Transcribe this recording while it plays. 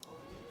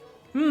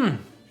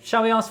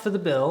Shall we ask for the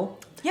bill?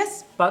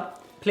 Yes.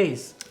 But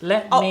please,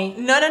 let me...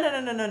 No.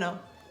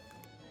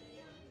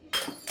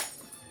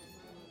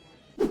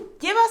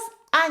 ¿Llevas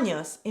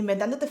años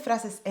inventándote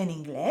frases en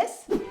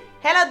inglés?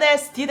 Hello there,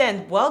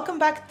 student. Welcome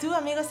back to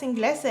Amigos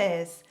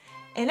Ingleses.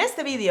 En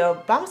este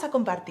vídeo vamos a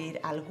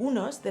compartir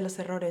algunos de los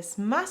errores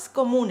más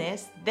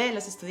comunes de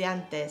los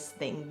estudiantes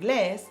de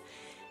inglés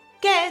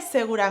que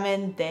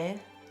seguramente,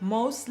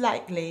 most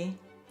likely,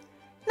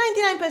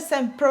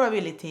 99%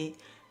 probability,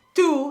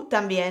 tú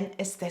también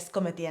estés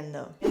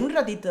cometiendo. En un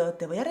ratito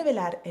te voy a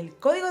revelar el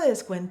código de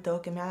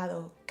descuento que me ha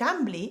dado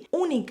Cambly,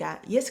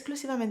 única y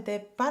exclusivamente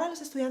para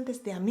los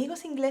estudiantes de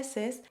Amigos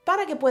Ingleses,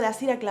 para que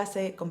puedas ir a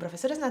clase con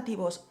profesores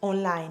nativos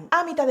online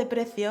a mitad de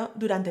precio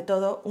durante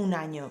todo un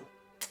año.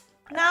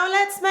 Now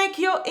let's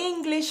make your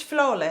English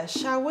flawless,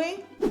 shall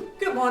we?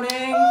 Good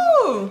morning.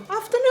 Oh,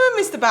 afternoon,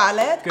 Mr.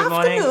 Bartlett. Good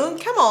morning. Afternoon,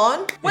 come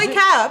on, wake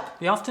up.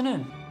 The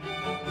afternoon.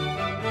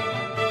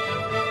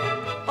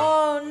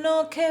 Oh,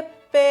 no, qué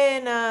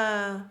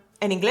pena.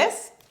 ¿En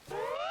inglés?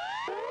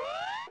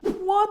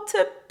 What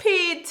a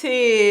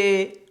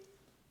pity.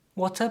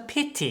 What a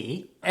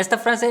pity. Esta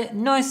frase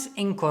no es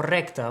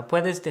incorrecta.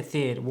 Puedes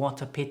decir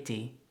what a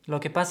pity. Lo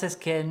que pasa es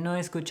que no he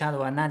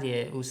escuchado a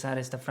nadie usar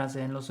esta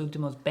frase en los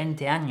últimos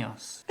 20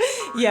 años.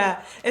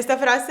 Ya, esta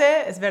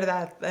frase es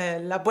verdad,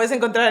 la puedes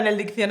encontrar en el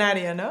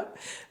diccionario, ¿no?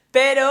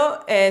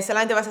 Pero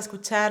solamente vas a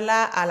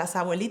escucharla a las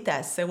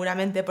abuelitas,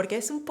 seguramente, porque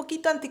es un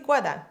poquito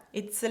anticuada.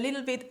 It's a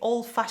little bit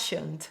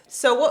old-fashioned.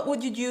 So what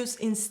would you use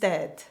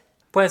instead?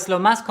 Pues lo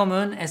más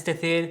común es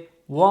decir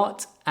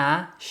what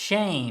a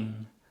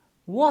shame.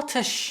 What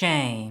a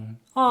shame.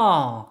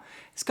 Oh,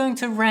 it's going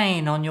to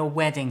rain on your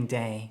wedding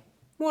day.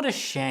 What a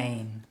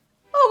shame.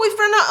 Oh, we've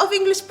run out of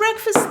English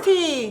breakfast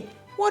tea.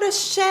 What a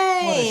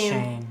shame. What a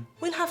shame.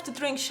 We'll have to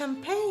drink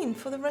champagne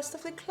for the rest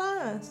of the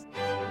class.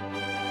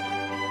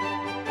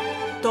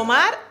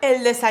 Tomar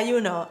el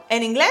desayuno.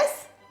 ¿En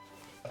inglés?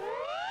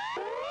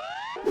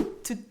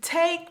 To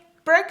take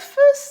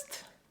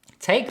breakfast?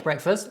 Take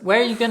breakfast? Where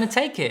are you going to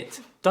take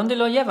it? ¿Dónde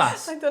lo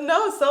llevas? I don't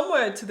know,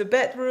 somewhere. To the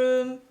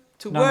bedroom,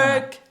 to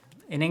work.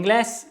 No. En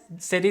inglés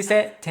se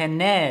dice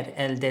tener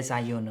el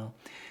desayuno.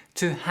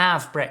 To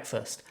have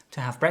breakfast.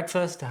 To have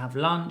breakfast, to have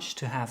lunch,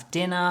 to have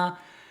dinner,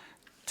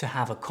 to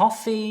have a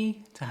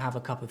coffee, to have a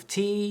cup of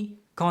tea.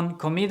 Con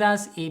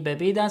comidas y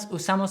bebidas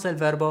usamos el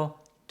verbo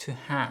to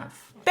have.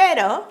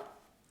 Pero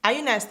hay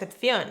una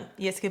excepción,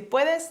 y es que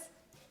puedes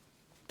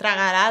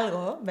tragar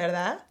algo,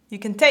 ¿verdad? You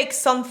can take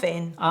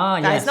something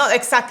that is not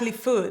exactly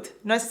food.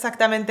 No es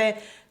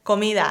exactamente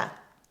comida.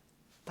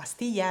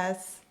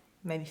 Pastillas,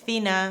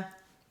 medicina.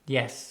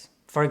 Yes.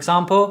 For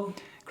example,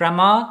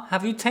 Grandma,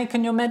 have you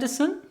taken your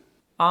medicine?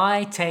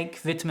 I take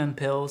vitamin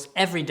pills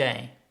every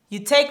day. You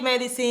take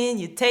medicine,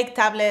 you take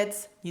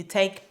tablets, you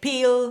take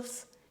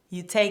pills,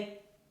 you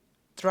take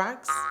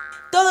drugs.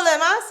 Todo lo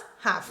demás,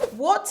 have.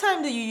 What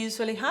time do you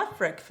usually have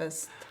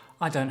breakfast?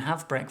 I don't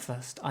have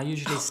breakfast. I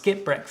usually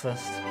skip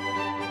breakfast.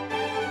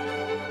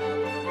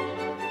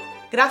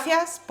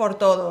 Gracias por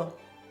todo.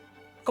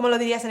 ¿Cómo lo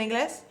dirías en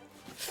inglés?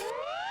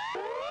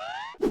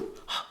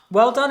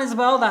 Well done,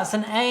 Isabel. That's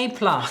an A+.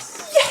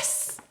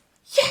 Yes!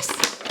 Yes!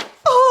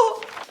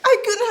 Oh, I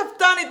couldn't have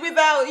done it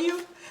without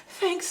you.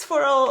 Thanks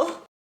for all.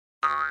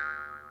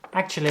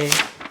 Actually,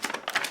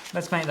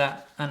 let's make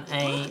that an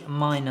A-.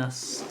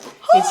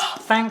 It's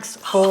thanks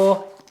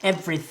for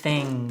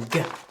everything.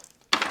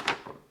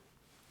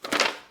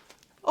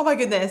 Oh my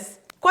goodness.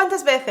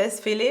 ¿Cuántas veces,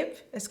 Philip,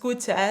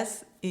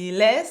 escuchas y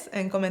lees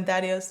en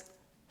comentarios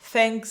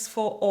thanks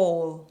for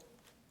all?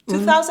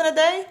 2,000 a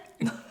day?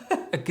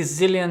 A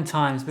gazillion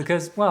times,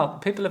 because, well,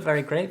 people are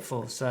very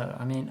grateful. So,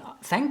 I mean,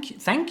 thank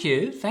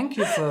you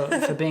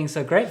for being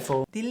so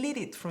grateful. Delete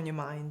it from your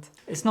mind.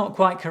 It's not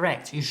quite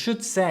correct. You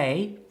should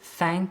say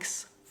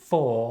thanks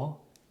for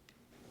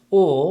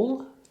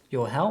all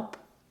your help.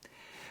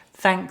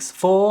 Thanks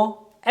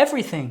for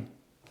everything.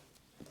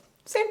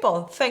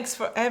 Simple. Thanks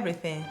for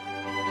everything.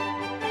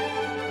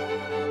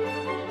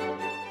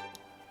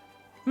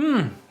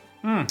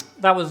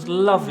 That was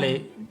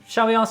lovely.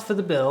 Shall we ask for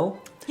the bill?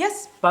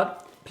 Yes.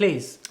 But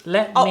please,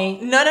 let me...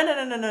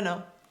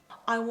 No.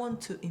 I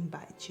want to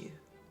invite you.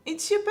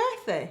 It's your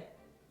birthday.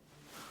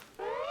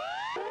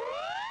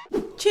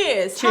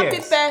 Cheers. Happy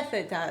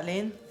birthday,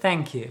 darling.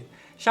 Thank you.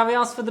 Shall we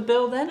ask for the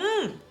bill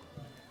then?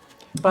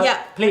 But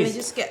yeah, please. Let me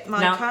just get my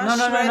now, cash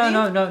ready.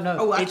 No.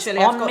 Oh, it's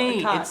actually, on I've got me.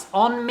 the card. It's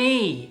on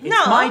me. It's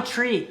No. my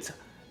treat.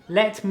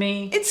 Let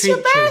me It's treat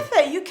your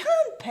birthday. You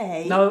can't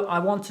pay. No, I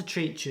want to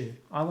treat you.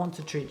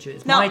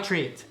 It's my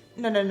treat.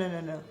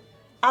 No.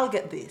 I'll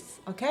get this,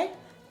 okay?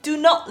 Do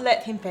not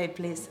let him pay,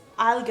 please.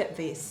 I'll get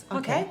this,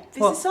 okay?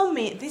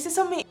 This is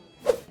on me.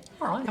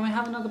 All right. Can we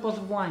have another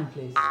bottle of wine,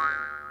 please?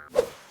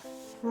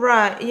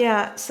 Right,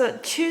 yeah. So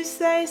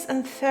Tuesdays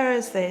and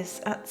Thursdays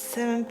at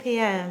 7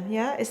 p.m.,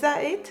 yeah? Is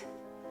that it?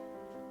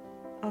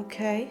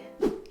 Okay.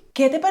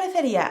 ¿Qué te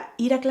parecería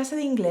ir a clase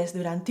de inglés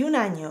durante un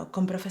año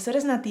con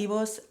profesores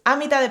nativos a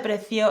mitad de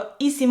precio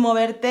y sin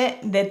moverte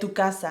de tu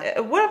casa?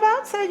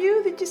 Whereabouts are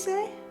you, did you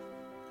say?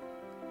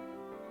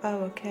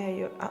 Oh, okay,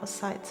 you're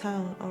outside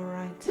town,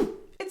 alright.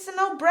 It's a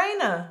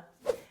no-brainer.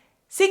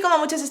 Sí, como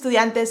muchos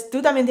estudiantes,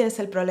 tú también tienes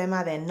el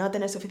problema de no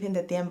tener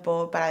suficiente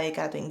tiempo para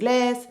dedicar a tu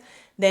inglés,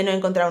 de no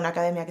encontrar una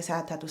academia que se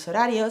adapte a tus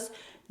horarios.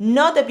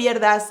 No te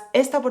pierdas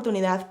esta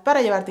oportunidad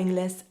para llevar tu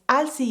inglés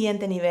al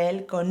siguiente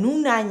nivel con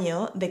un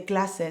año de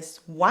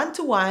clases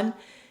one-to-one,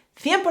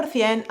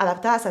 100%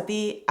 adaptadas a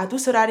ti, a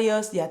tus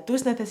horarios y a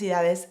tus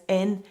necesidades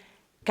en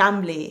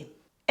Cambly.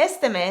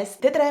 Este mes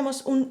te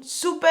traemos un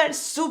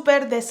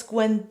súper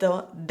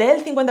descuento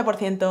del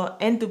 50%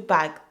 en tu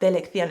pack de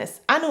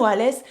lecciones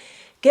anuales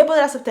que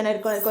podrás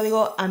obtener con el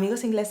código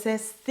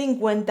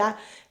amigosingleses50,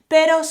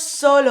 pero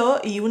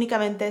solo y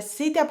únicamente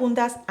si te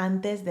apuntas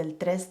antes del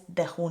 3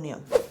 de junio.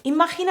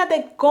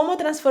 Imagínate cómo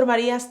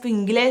transformarías tu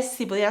inglés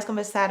si pudieras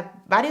conversar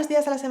varios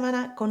días a la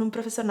semana con un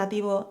profesor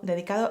nativo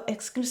dedicado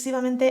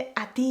exclusivamente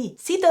a ti.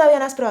 Si todavía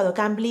no has probado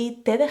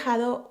Cambly, te he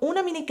dejado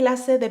una mini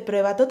clase de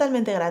prueba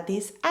totalmente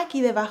gratis aquí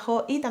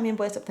debajo y también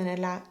puedes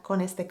obtenerla con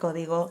este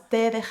código.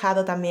 Te he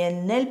dejado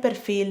también el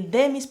perfil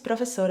de mis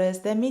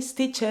profesores, de mis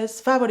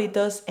teachers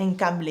favoritos en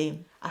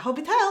Cambly. I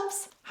hope it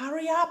helps.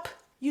 Hurry up.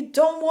 You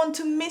don't want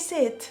to miss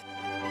it.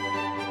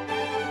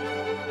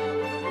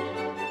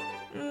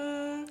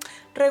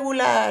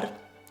 Regular.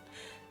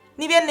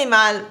 Ni bien ni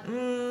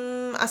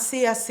mal.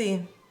 Así.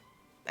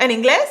 ¿En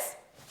inglés?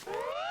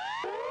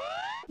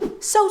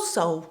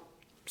 So-so.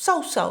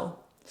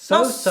 So-so.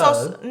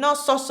 So-so. No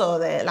so-so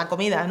de la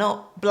comida,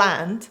 no.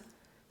 Bland.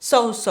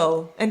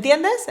 So-so.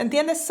 ¿Entiendes?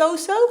 ¿Entiendes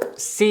so-so?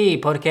 Sí,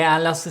 porque a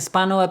los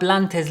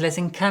hispanohablantes les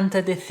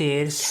encanta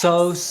decir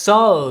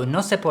so-so.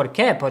 No sé por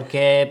qué,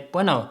 porque,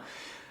 bueno,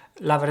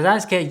 la verdad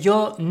es que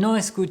yo no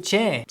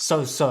escuché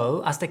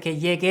so-so hasta que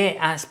llegué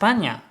a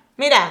España.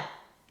 Mira,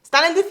 está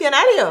en el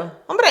diccionario,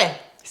 hombre.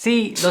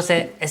 Sí, lo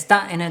sé,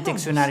 está en el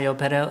diccionario,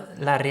 pero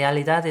la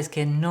realidad es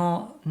que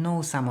no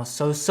usamos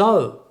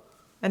so-so.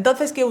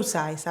 Entonces, ¿qué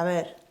usáis? A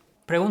ver.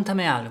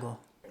 Pregúntame algo.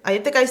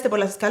 Ayer te caíste por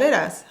las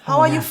escaleras.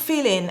 How are you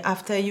feeling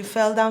after you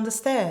fell down the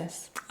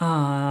stairs?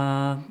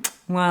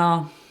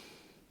 Well,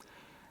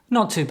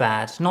 not too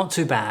bad.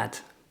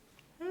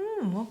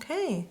 Ok.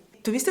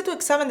 Tuviste tu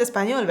examen de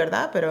español,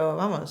 ¿verdad? Pero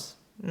vamos,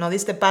 no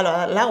diste palo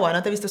al agua,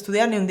 no te he visto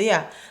estudiar ni un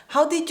día.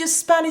 How did your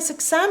Spanish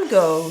exam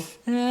go?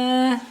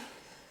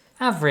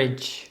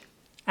 Average.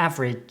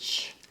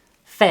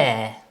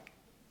 Fair.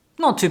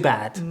 Not too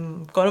bad.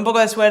 Con un poco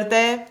de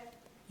suerte,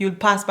 you'll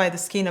pass by the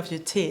skin of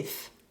your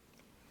teeth.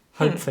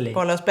 Hopefully.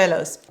 Por los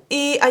pelos.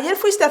 Y ayer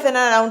fuiste a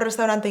cenar a un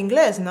restaurante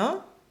inglés,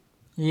 ¿no?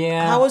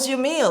 Yeah. How was your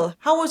meal?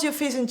 How was your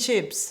fish and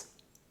chips?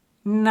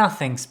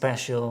 Nothing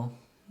special.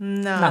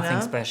 Nothing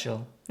No.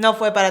 special. No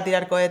fue para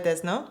tirar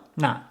cohetes, ¿no?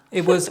 No,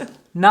 it was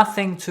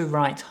nothing to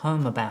write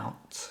home about.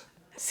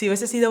 Si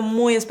hubiese sido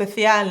muy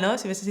especial, ¿no?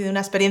 Si hubiese sido una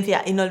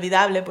experiencia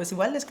inolvidable, pues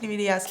igual le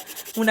escribirías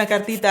una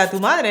cartita a tu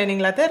madre en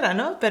Inglaterra,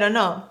 ¿no? Pero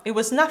no, it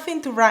was nothing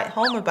to write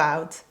home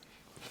about.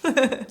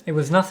 It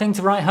was nothing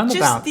to write home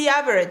Just about. the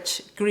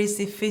average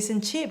greasy fish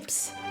and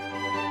chips.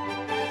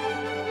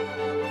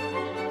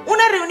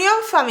 Una reunión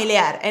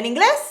familiar. ¿En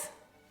inglés?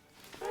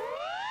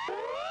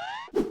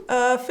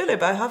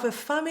 Philip, I have a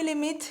family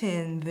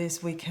meeting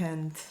this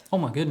weekend. Oh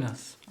my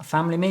goodness, a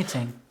family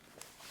meeting.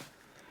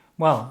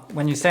 Well,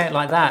 when you say it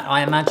like that,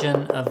 I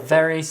imagine a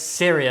very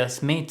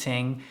serious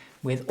meeting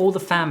with all the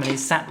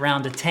families sat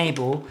round a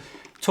table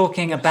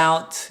talking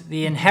about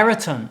the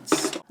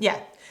inheritance. Ya,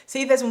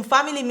 si dices un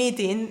family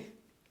meeting,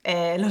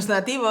 los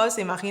nativos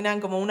se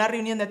imaginan como una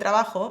reunión de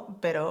trabajo,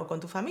 pero con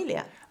tu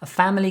familia. A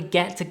family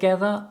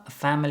get-together, a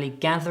family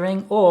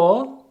gathering,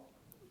 or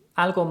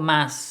algo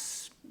más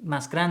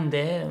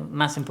grande,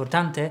 más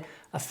importante,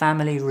 a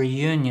family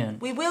reunion.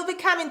 We will be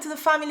coming to the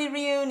family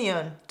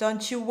reunion,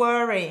 don't you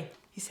worry.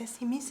 He says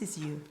he misses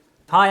you.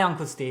 Hi,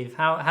 Uncle Steve.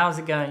 How's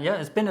it going? Yeah,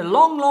 it's been a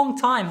long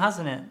time,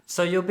 hasn't it?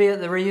 So you'll be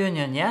at the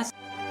reunion, yes?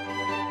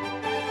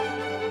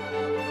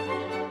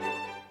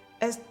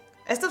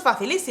 Esto es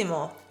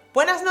facilísimo.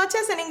 Buenas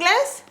noches en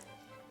inglés.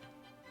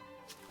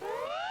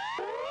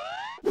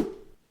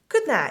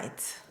 Good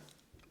night.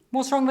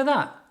 What's wrong with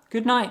that?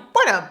 Good night.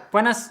 Bueno,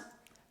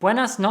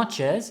 Buenas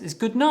noches is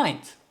good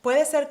night.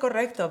 puede ser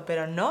correcto,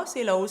 pero no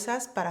si lo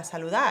usas para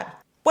saludar.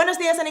 Buenos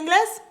días en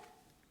inglés.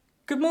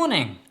 Good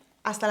morning.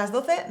 Hasta las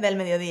 12 del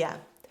mediodía.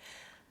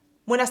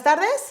 Buenas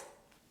tardes.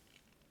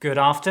 Good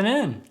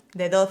afternoon.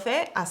 De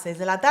 12 a 6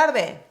 de la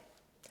tarde.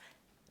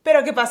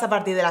 ¿Pero qué pasa a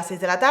partir de las 6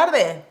 de la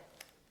tarde?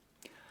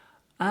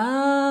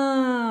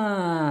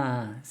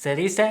 Se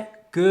dice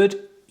good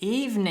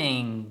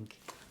evening.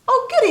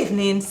 Oh, good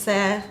evening,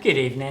 sir. Good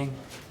evening.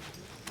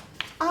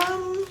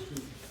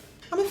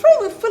 I'm afraid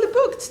we're fully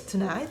booked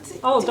tonight.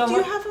 Oh, Do don't you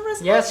worry. have a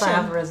reservation? Yes, I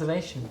have a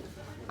reservation.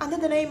 Under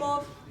the name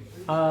of...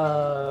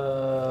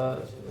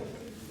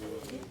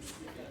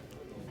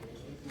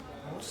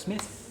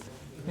 Smith.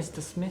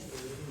 Mr. Smith.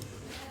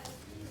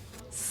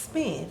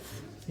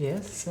 Smith?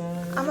 Yes.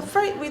 I'm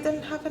afraid we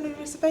don't have any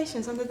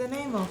reservations under the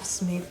name of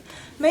Smith.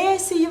 May I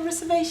see your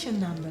reservation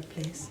number,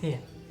 please? Here.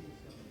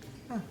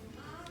 Oh.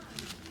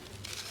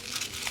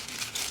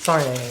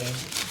 Sorry,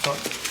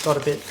 got a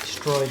bit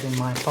destroyed in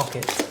my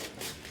pocket.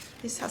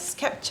 This has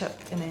ketchup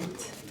in it.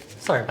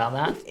 Sorry about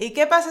that. ¿Y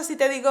qué pasa si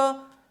te digo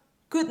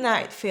good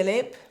night,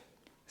 Philip?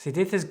 Si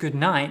dices good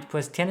night,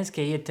 pues tienes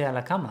que irte a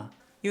la cama.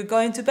 You're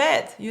going to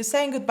bed. You're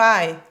saying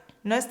goodbye.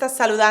 No estás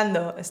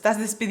saludando, estás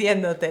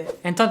despidiéndote.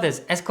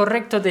 Entonces, es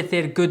correcto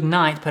decir good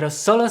night, pero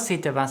solo si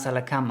te vas a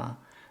la cama.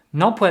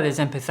 No puedes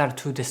empezar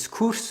tu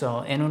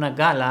discurso en una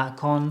gala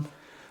con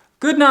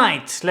good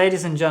night,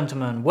 ladies and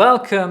gentlemen.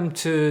 Welcome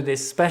to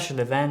this special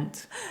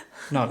event.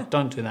 No,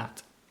 don't do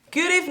that.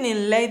 Good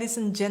evening, ladies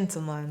and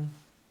gentlemen.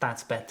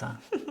 That's better.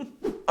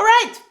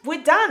 Alright,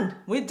 we're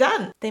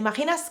done. ¿Te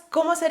imaginas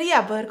cómo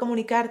sería poder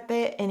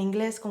comunicarte en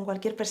inglés con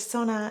cualquier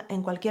persona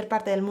en cualquier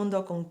parte del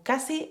mundo con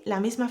casi la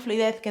misma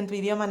fluidez que en tu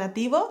idioma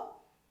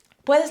nativo?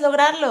 ¿Puedes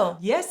lograrlo?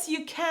 Yes,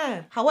 you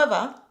can.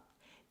 However,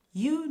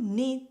 you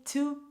need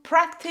to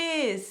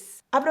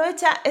practice.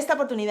 Aprovecha esta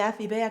oportunidad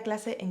y ve a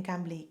clase en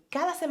Cambly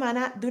cada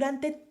semana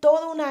durante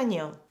todo un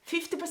año.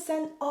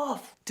 50%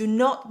 off. Do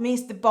not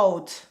miss the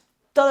boat.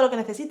 Todo lo que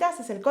necesitas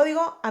es el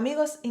código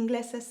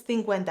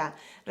AmigosIngleses50.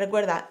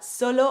 Recuerda,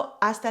 solo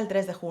hasta el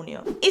 3 de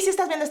junio. Y si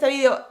estás viendo este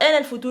vídeo en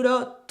el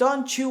futuro,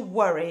 don't you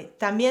worry.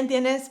 También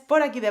tienes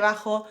por aquí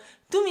debajo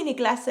tu mini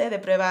clase de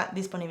prueba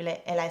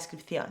disponible en la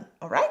descripción.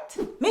 Alright?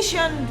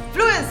 Mission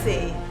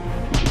Fluency!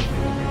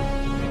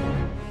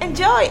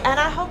 Enjoy, and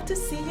I hope to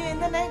see you in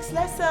the next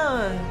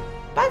lesson.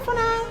 Bye for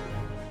now!